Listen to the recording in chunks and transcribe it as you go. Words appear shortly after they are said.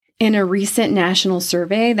In a recent national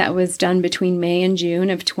survey that was done between May and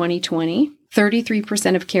June of 2020,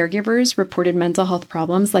 33% of caregivers reported mental health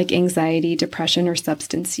problems like anxiety, depression, or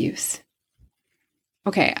substance use.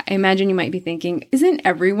 Okay, I imagine you might be thinking, isn't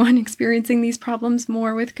everyone experiencing these problems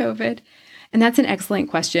more with COVID? And that's an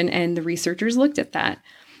excellent question, and the researchers looked at that.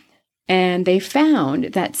 And they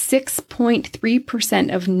found that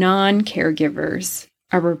 6.3% of non-caregivers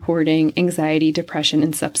are reporting anxiety, depression,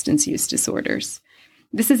 and substance use disorders.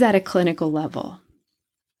 This is at a clinical level.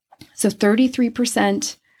 So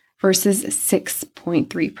 33% versus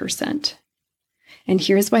 6.3%. And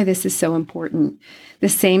here's why this is so important. The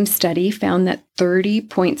same study found that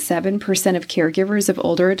 30.7% of caregivers of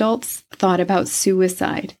older adults thought about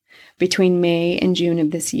suicide between May and June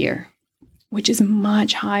of this year, which is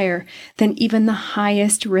much higher than even the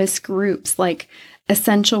highest risk groups like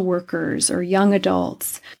essential workers or young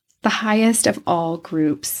adults. The highest of all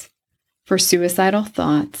groups for suicidal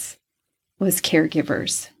thoughts was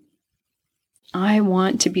caregivers. I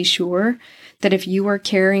want to be sure that if you are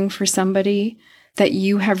caring for somebody, that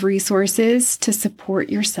you have resources to support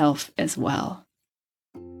yourself as well.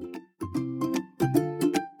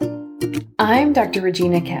 I'm Dr.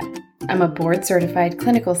 Regina Kepp. I'm a board-certified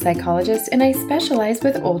clinical psychologist, and I specialize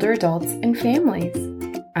with older adults and families.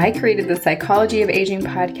 I created the Psychology of Aging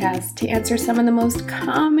podcast to answer some of the most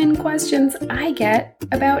common questions I get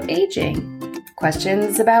about aging.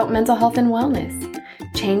 Questions about mental health and wellness,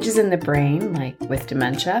 changes in the brain, like with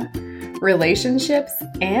dementia, relationships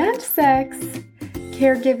and sex,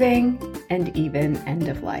 caregiving, and even end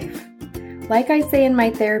of life. Like I say in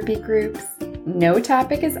my therapy groups, no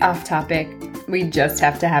topic is off topic. We just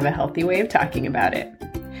have to have a healthy way of talking about it.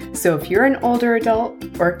 So if you're an older adult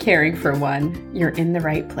or caring for one, you're in the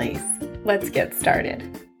right place. Let's get started.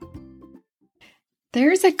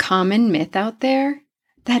 There's a common myth out there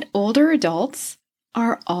that older adults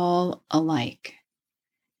are all alike.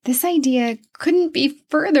 This idea couldn't be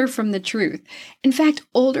further from the truth. In fact,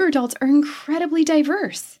 older adults are incredibly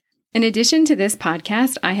diverse. In addition to this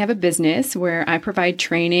podcast, I have a business where I provide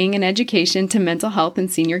training and education to mental health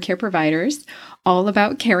and senior care providers, all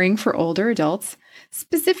about caring for older adults,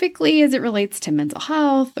 specifically as it relates to mental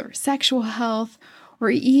health or sexual health, or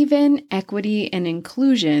even equity and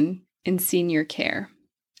inclusion in senior care.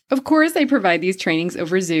 Of course, I provide these trainings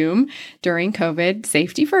over Zoom during COVID,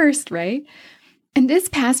 safety first, right? And this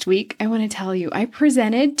past week, I want to tell you, I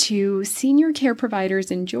presented to senior care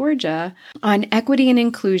providers in Georgia on equity and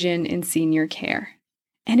inclusion in senior care.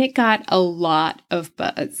 And it got a lot of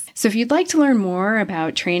buzz. So if you'd like to learn more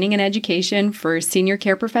about training and education for senior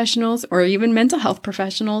care professionals or even mental health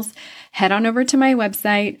professionals, head on over to my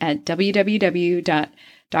website at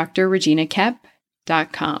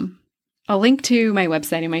www.drreginakepp.com. I'll link to my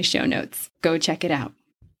website in my show notes. Go check it out.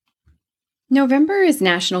 November is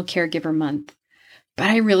National Caregiver Month. But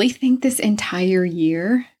I really think this entire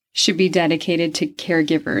year should be dedicated to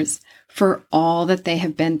caregivers for all that they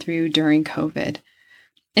have been through during COVID.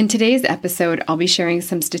 In today's episode, I'll be sharing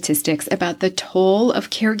some statistics about the toll of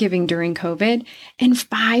caregiving during COVID and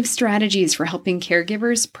 5 strategies for helping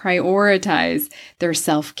caregivers prioritize their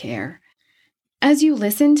self-care. As you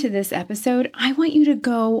listen to this episode, I want you to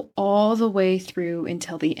go all the way through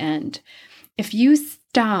until the end. If you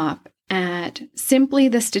stop at simply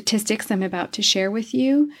the statistics I'm about to share with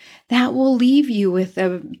you, that will leave you with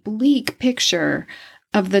a bleak picture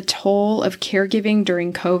of the toll of caregiving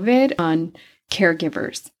during COVID on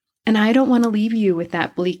caregivers. And I don't want to leave you with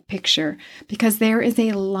that bleak picture because there is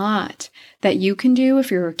a lot that you can do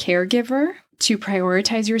if you're a caregiver to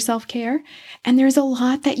prioritize your self-care. And there's a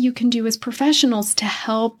lot that you can do as professionals to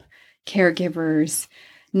help caregivers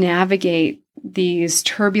navigate these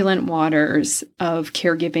turbulent waters of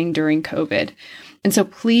caregiving during COVID. And so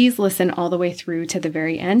please listen all the way through to the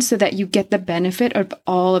very end so that you get the benefit of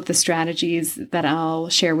all of the strategies that I'll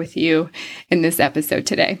share with you in this episode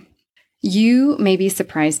today. You may be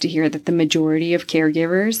surprised to hear that the majority of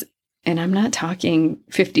caregivers, and I'm not talking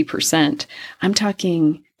 50%, I'm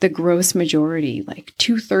talking the gross majority, like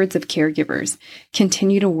 2/3 of caregivers,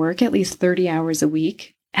 continue to work at least 30 hours a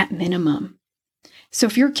week at minimum. So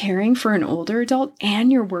if you're caring for an older adult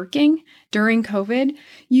and you're working during COVID,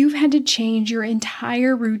 you've had to change your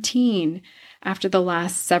entire routine after the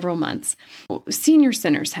last several months. Senior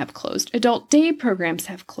centers have closed, adult day programs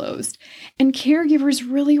have closed, and caregivers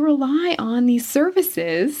really rely on these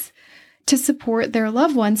services to support their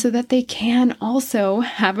loved ones so that they can also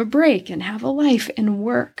have a break and have a life and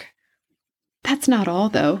work. That's not all,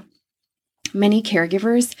 though. Many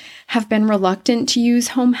caregivers have been reluctant to use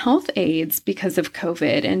home health aides because of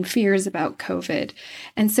COVID and fears about COVID.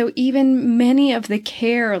 And so even many of the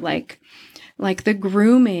care, like like the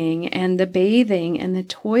grooming and the bathing and the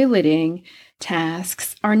toileting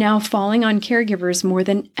tasks, are now falling on caregivers more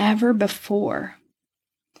than ever before.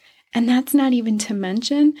 And that's not even to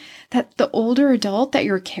mention that the older adult that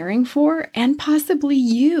you're caring for, and possibly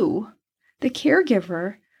you, the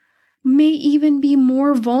caregiver, may even be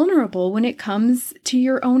more vulnerable when it comes to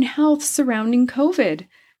your own health surrounding COVID.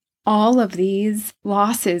 All of these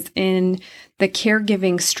losses in the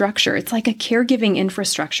caregiving structure, it's like a caregiving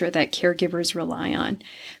infrastructure that caregivers rely on,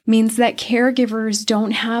 means that caregivers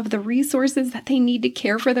don't have the resources that they need to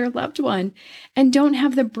care for their loved one and don't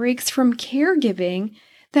have the breaks from caregiving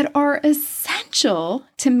that are essential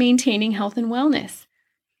to maintaining health and wellness.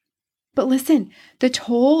 But listen, the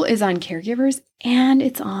toll is on caregivers and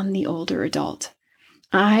it's on the older adult.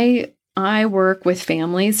 I work with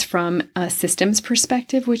families from a systems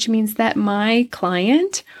perspective, which means that my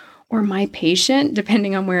client or my patient,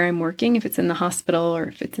 depending on where I'm working, if it's in the hospital or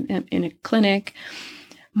if it's in a clinic,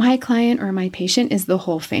 my client or my patient is the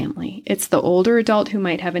whole family. It's the older adult who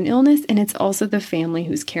might have an illness, and it's also the family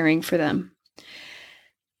who's caring for them.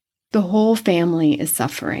 The whole family is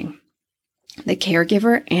suffering, the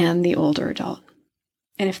caregiver and the older adult.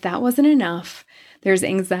 And if that wasn't enough, there's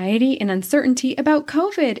anxiety and uncertainty about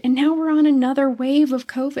COVID, and now we're on another wave of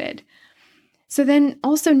COVID. So then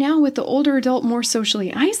also now with the older adult more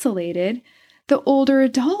socially isolated, the older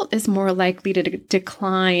adult is more likely to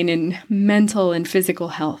decline in mental and physical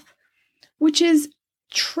health, which is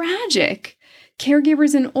tragic.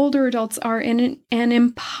 Caregivers and older adults are in an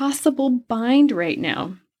impossible bind right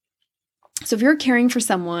now. So if you're caring for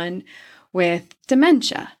someone with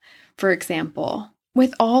dementia, for example,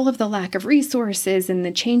 with all of the lack of resources and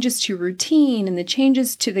the changes to routine and the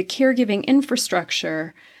changes to the caregiving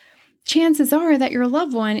infrastructure, chances are that your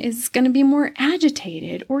loved one is going to be more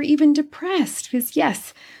agitated or even depressed. Because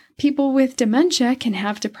yes, people with dementia can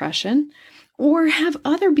have depression or have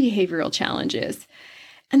other behavioral challenges.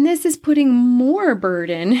 And this is putting more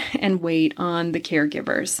burden and weight on the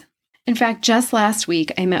caregivers. In fact, just last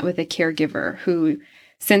week, I met with a caregiver who,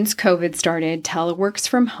 since COVID started, teleworks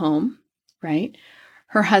from home, right?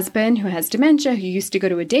 Her husband, who has dementia, who used to go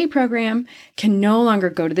to a day program, can no longer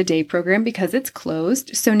go to the day program because it's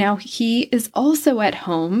closed. So now he is also at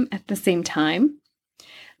home at the same time.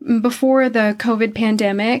 Before the COVID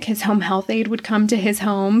pandemic, his home health aide would come to his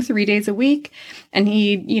home 3 days a week. And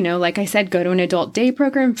he'd, like I said, go to an adult day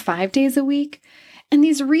program 5 days a week. And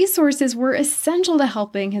these resources were essential to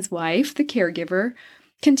helping his wife, the caregiver,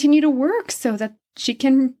 continue to work so that she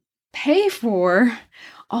can pay for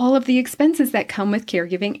all of the expenses that come with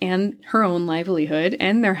caregiving and her own livelihood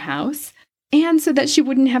and their house, and so that she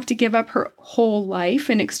wouldn't have to give up her whole life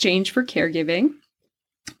in exchange for caregiving.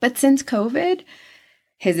 But since COVID,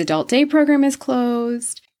 his adult day program is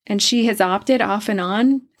closed, and she has opted off and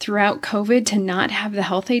on throughout COVID to not have the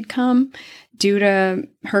health aide come due to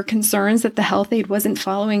her concerns that the health aide wasn't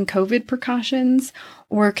following COVID precautions,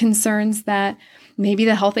 or concerns that maybe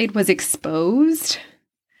the health aide was exposed.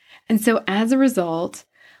 And so as a result,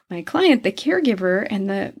 my client, the caregiver, and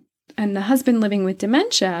the husband living with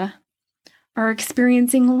dementia are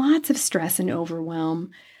experiencing lots of stress and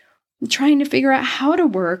overwhelm, trying to figure out how to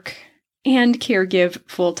work and caregive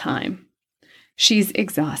full time. She's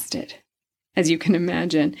exhausted, as you can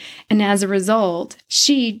imagine. And as a result,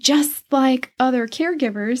 she, just like other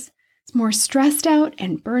caregivers, is more stressed out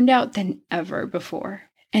and burned out than ever before.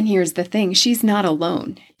 And here's the thing, she's not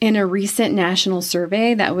alone. In a recent national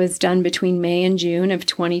survey that was done between May and June of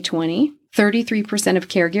 2020, 33% of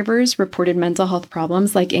caregivers reported mental health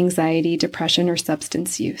problems like anxiety, depression, or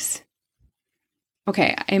substance use.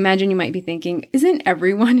 Okay, I imagine you might be thinking, isn't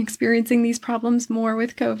everyone experiencing these problems more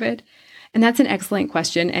with COVID? And that's an excellent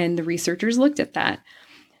question, and the researchers looked at that.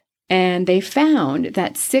 And they found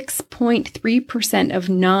that 6.3% of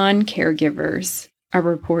non-caregivers are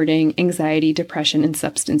reporting anxiety, depression, and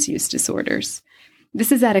substance use disorders.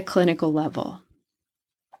 This is at a clinical level.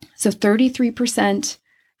 So 33%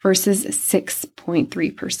 versus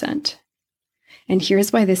 6.3%. And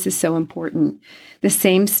here's why this is so important. The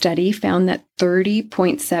same study found that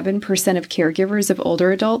 30.7% of caregivers of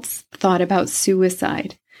older adults thought about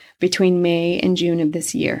suicide between May and June of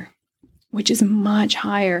this year, which is much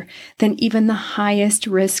higher than even the highest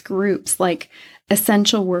risk groups like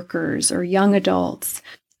essential workers or young adults.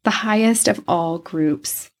 The highest of all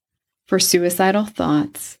groups for suicidal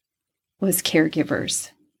thoughts was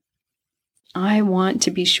caregivers. I want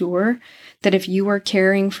to be sure that if you are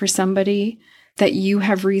caring for somebody, that you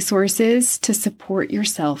have resources to support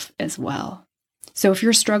yourself as well. So if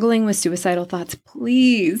you're struggling with suicidal thoughts,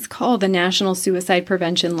 please call the National Suicide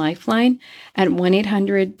Prevention Lifeline at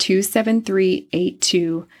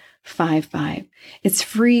 1-800-273-8255. 5555. It's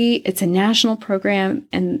free, it's a national program,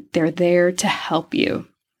 and they're there to help you.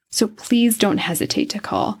 So please don't hesitate to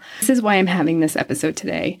call. This is why I'm having this episode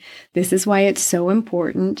today. This is why it's so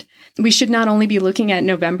important. We should not only be looking at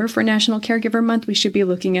November for National Caregiver Month, we should be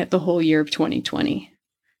looking at the whole year of 2020.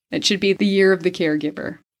 It should be the year of the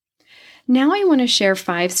caregiver. Now I want to share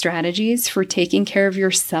 5 strategies for taking care of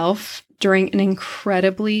yourself during an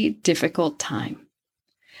incredibly difficult time.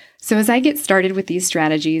 So as I get started with these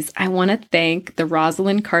strategies, I want to thank the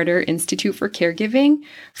Rosalind Carter Institute for Caregiving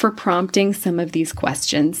for prompting some of these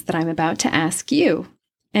questions that I'm about to ask you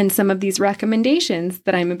and some of these recommendations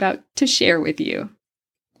that I'm about to share with you.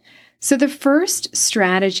 So the first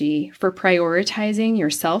strategy for prioritizing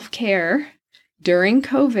your self-care during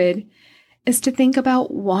COVID is to think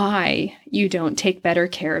about why you don't take better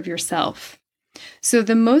care of yourself. So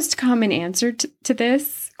the most common answer to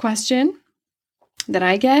this question that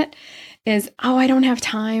I get is, oh, I don't have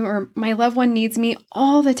time, or my loved one needs me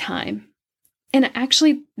all the time. And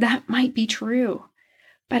actually, that might be true.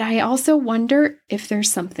 But I also wonder if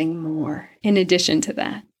there's something more in addition to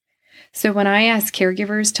that. So when I ask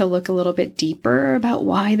caregivers to look a little bit deeper about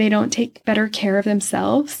why they don't take better care of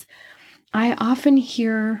themselves, I often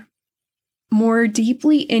hear more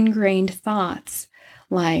deeply ingrained thoughts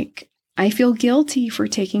like, I feel guilty for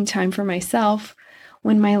taking time for myself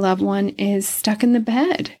when my loved one is stuck in the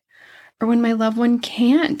bed, or when my loved one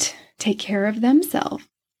can't take care of themselves.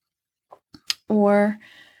 Or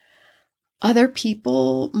other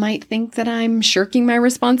people might think that I'm shirking my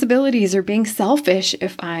responsibilities or being selfish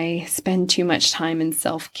if I spend too much time in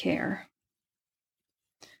self-care.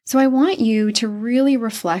 So I want you to really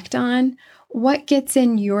reflect on what gets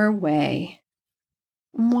in your way.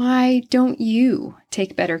 Why don't you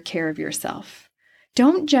take better care of yourself?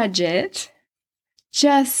 Don't judge it.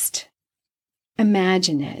 Just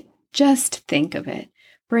imagine it. Just think of it.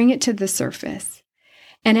 Bring it to the surface.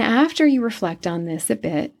 And after you reflect on this a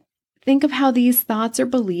bit, think of how these thoughts or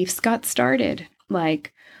beliefs got started.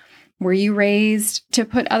 Like, were you raised to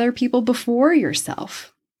put other people before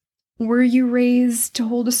yourself? Were you raised to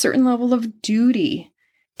hold a certain level of duty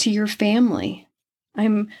to your family?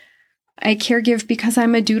 I caregive because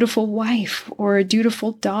I'm a dutiful wife, or a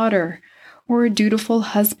dutiful daughter, or a dutiful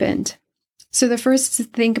husband. So the first is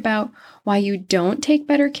to think about why you don't take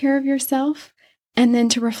better care of yourself, and then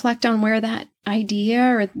to reflect on where that idea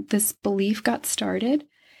or this belief got started.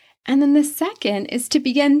 And then the second is to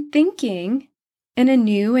begin thinking in a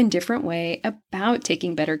new and different way about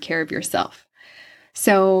taking better care of yourself.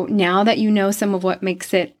 So now that you know some of what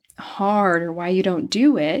makes it hard or why you don't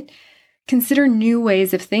do it, consider new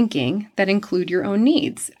ways of thinking that include your own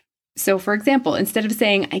needs. So for example, instead of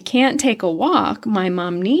saying, I can't take a walk, my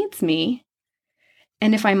mom needs me,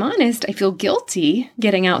 and if I'm honest, I feel guilty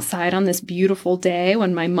getting outside on this beautiful day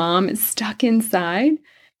when my mom is stuck inside.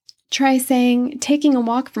 Try saying, taking a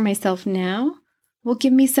walk for myself now will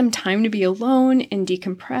give me some time to be alone and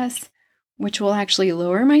decompress, which will actually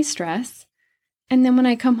lower my stress. And then when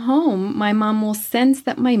I come home, my mom will sense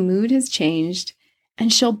that my mood has changed,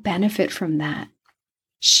 and she'll benefit from that.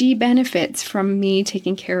 She benefits from me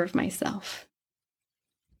taking care of myself.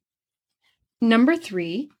 Number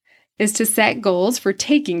 3 is to set goals for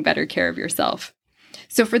taking better care of yourself.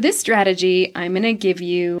 So for this strategy, I'm going to give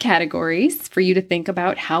you categories for you to think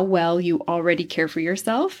about how well you already care for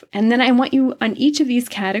yourself. And then I want you on each of these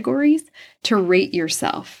categories to rate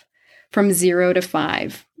yourself from 0 to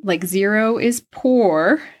 5. Like 0 is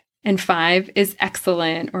poor and 5 is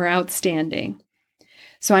excellent or outstanding.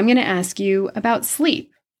 So I'm going to ask you about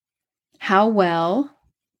sleep. How well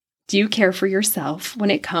do you care for yourself when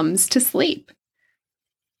it comes to sleep?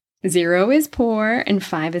 0 is poor and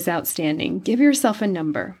 5 is outstanding. Give yourself a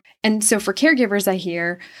number. And so for caregivers, I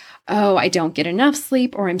hear, oh, I don't get enough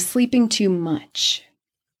sleep, or I'm sleeping too much.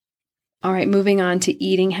 All right, moving on to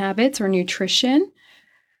eating habits or nutrition.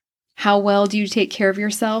 How well do you take care of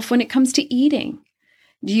yourself when it comes to eating?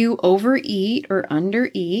 Do you overeat or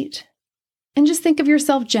undereat? And just think of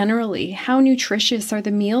yourself generally. How nutritious are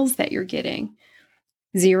the meals that you're getting?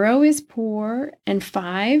 0 is poor and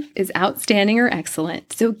 5 is outstanding or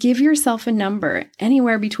excellent. So give yourself a number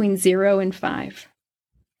anywhere between 0 and 5.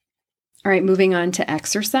 All right, moving on to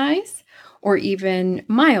exercise or even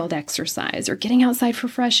mild exercise or getting outside for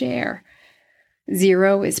fresh air.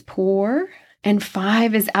 0 is poor and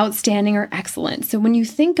 5 is outstanding or excellent. So when you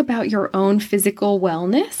think about your own physical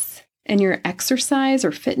wellness and your exercise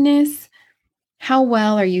or fitness, how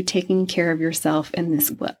well are you taking care of yourself in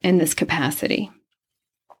this capacity?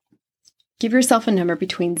 Give yourself a number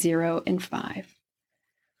between 0 and 5.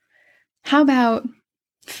 How about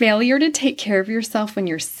failure to take care of yourself when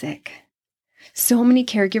you're sick? So many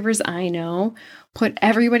caregivers I know put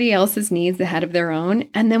everybody else's needs ahead of their own.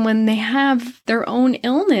 And then when they have their own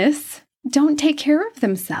illness, don't take care of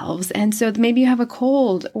themselves. And so maybe you have a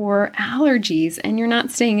cold or allergies and you're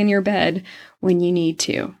not staying in your bed when you need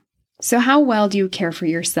to. So how well do you care for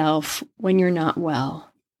yourself when you're not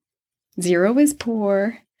well? 0 is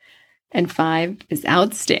poor and 5 is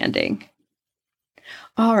outstanding.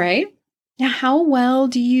 All right. Now, how well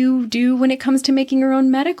do you do when it comes to making your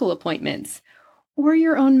own medical appointments or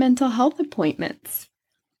your own mental health appointments?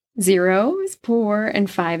 0 is poor and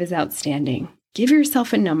 5 is outstanding. Give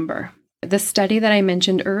yourself a number. The study that I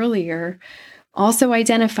mentioned earlier also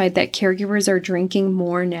identified that caregivers are drinking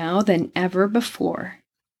more now than ever before.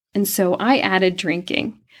 And so I added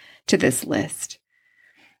drinking to this list.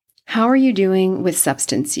 How are you doing with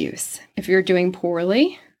substance use? If you're doing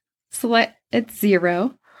poorly, select it's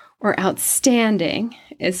 0, or outstanding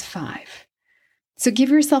is 5. So give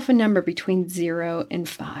yourself a number between 0 and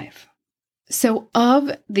 5. So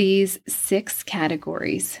of these 6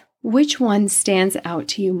 categories, which one stands out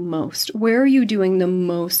to you most? Where are you doing the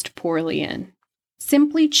most poorly in?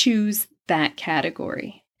 Simply choose that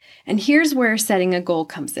category. And here's where setting a goal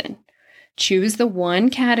comes in. Choose the one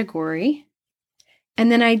category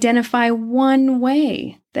and then identify one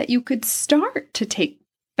way that you could start to take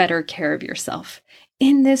better care of yourself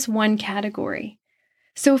in this one category.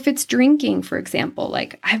 So if it's drinking, for example,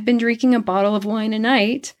 like I've been drinking a bottle of wine a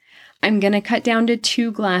night, I'm going to cut down to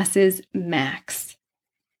 2 glasses max.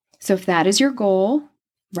 So if that is your goal,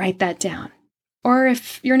 write that down. Or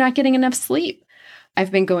if you're not getting enough sleep,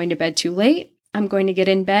 I've been going to bed too late, I'm going to get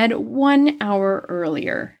in bed 1 hour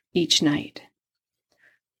earlier each night.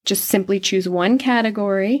 Just simply choose one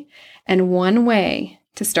category and one way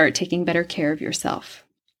to start taking better care of yourself.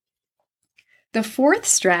 The 4th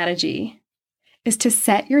strategy is to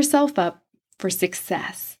set yourself up for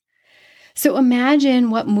success. So imagine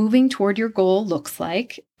what moving toward your goal looks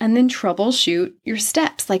like and then troubleshoot your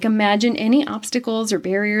steps. Like imagine any obstacles or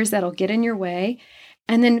barriers that'll get in your way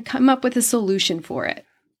and then come up with a solution for it.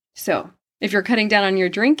 So if you're cutting down on your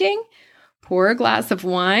drinking, pour a glass of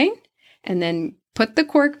wine and then put the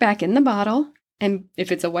cork back in the bottle. And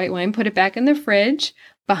if it's a white wine, put it back in the fridge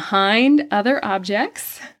behind other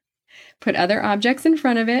objects. Put other objects in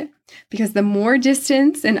front of it, because the more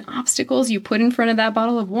distance and obstacles you put in front of that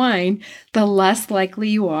bottle of wine, the less likely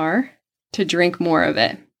you are to drink more of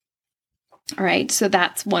it. All right, so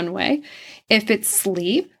that's one way. If it's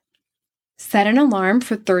sleep, set an alarm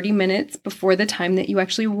for 30 minutes before the time that you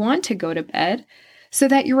actually want to go to bed so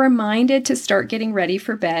that you're reminded to start getting ready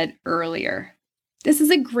for bed earlier. This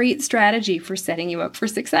is a great strategy for setting you up for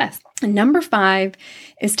success. And number 5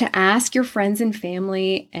 is to ask your friends and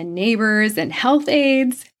family and neighbors and health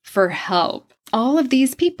aides for help. All of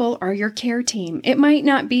these people are your care team. It might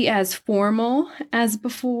not be as formal as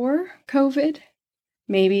before COVID.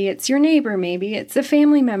 Maybe it's your neighbor. Maybe it's a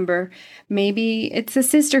family member. Maybe it's a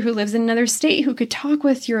sister who lives in another state who could talk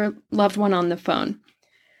with your loved one on the phone.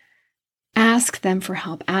 Ask them for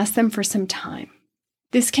help. Ask them for some time.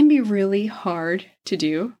 This can be really hard to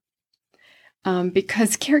do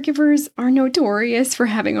because caregivers are notorious for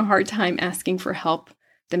having a hard time asking for help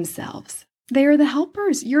themselves. They are the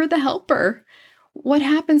helpers. You're the helper. What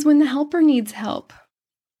happens when the helper needs help?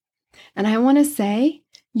 And I want to say,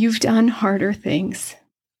 you've done harder things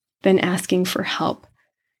than asking for help,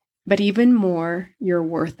 but even more, you're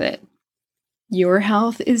worth it. Your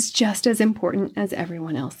health is just as important as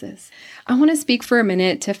everyone else's. I want to speak for a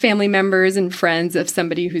minute to family members and friends of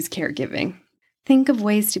somebody who's caregiving. Think of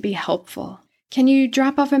ways to be helpful. Can you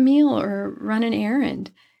drop off a meal or run an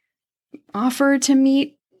errand? Offer to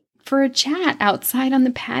meet for a chat outside on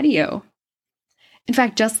the patio. In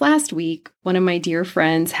fact, just last week, one of my dear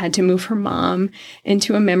friends had to move her mom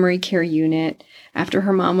into a memory care unit after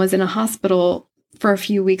her mom was in a hospital for a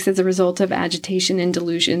few weeks as a result of agitation and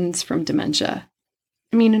delusions from dementia.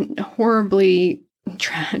 I mean, a horribly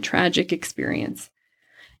tragic experience.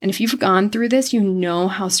 And if you've gone through this, you know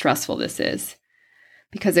how stressful this is.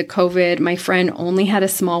 Because of COVID, my friend only had a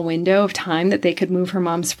small window of time that they could move her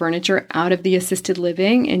mom's furniture out of the assisted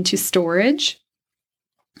living into storage.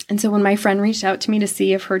 And so when my friend reached out to me to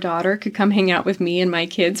see if her daughter could come hang out with me and my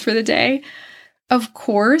kids for the day, of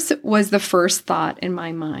course, was the first thought in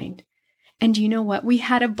my mind. And you know what? We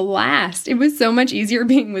had a blast. It was so much easier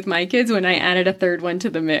being with my kids when I added a third one to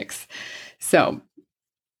the mix. So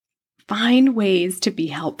find ways to be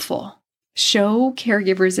helpful. Show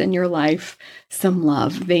caregivers in your life some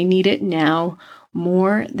love. They need it now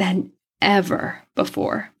more than ever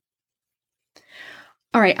before.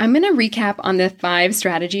 All right, I'm going to recap on the 5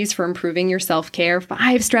 strategies for improving your self-care,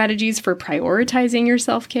 5 strategies for prioritizing your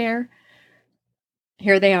self-care.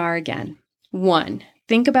 Here they are again. 1,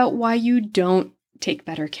 think about why you don't take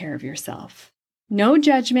better care of yourself. No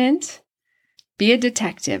judgment. Be a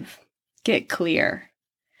detective. Get clear.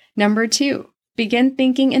 Number 2, begin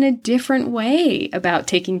thinking in a different way about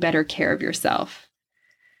taking better care of yourself.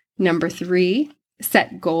 Number 3,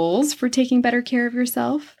 set goals for taking better care of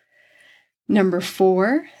yourself. Number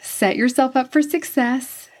 4, set yourself up for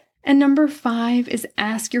success. And number 5 is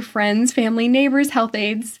ask your friends, family, neighbors, health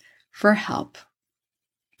aides for help.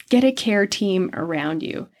 Get a care team around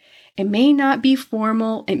you. It may not be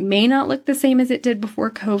formal. It may not look the same as it did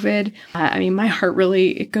before COVID. My heart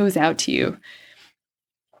it goes out to you.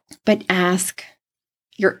 But ask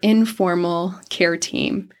your informal care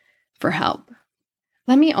team for help.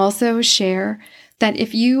 Let me also share that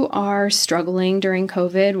if you are struggling during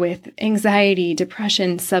COVID with anxiety,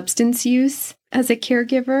 depression, substance use as a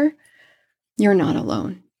caregiver, you're not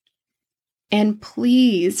alone. And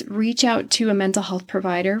please reach out to a mental health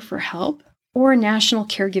provider for help or national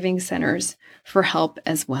caregiving centers for help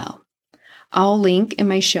as well. I'll link in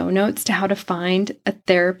my show notes to how to find a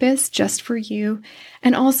therapist just for you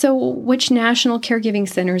and also which national caregiving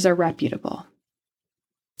centers are reputable.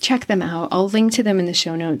 Check them out. I'll link to them in the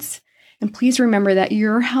show notes. And please remember that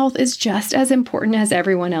your health is just as important as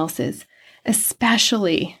everyone else's,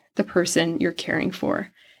 especially the person you're caring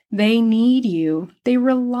for. They need you. They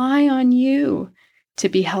rely on you to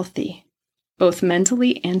be healthy, both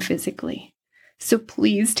mentally and physically. So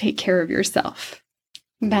please take care of yourself.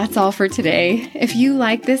 That's all for today. If you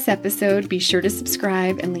like this episode, be sure to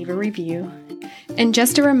subscribe and leave a review. And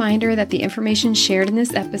just a reminder that the information shared in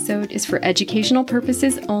this episode is for educational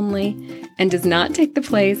purposes only and does not take the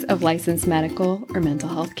place of licensed medical or mental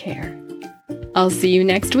health care. I'll see you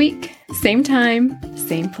next week. Same time,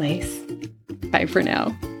 same place. Bye for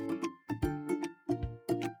now.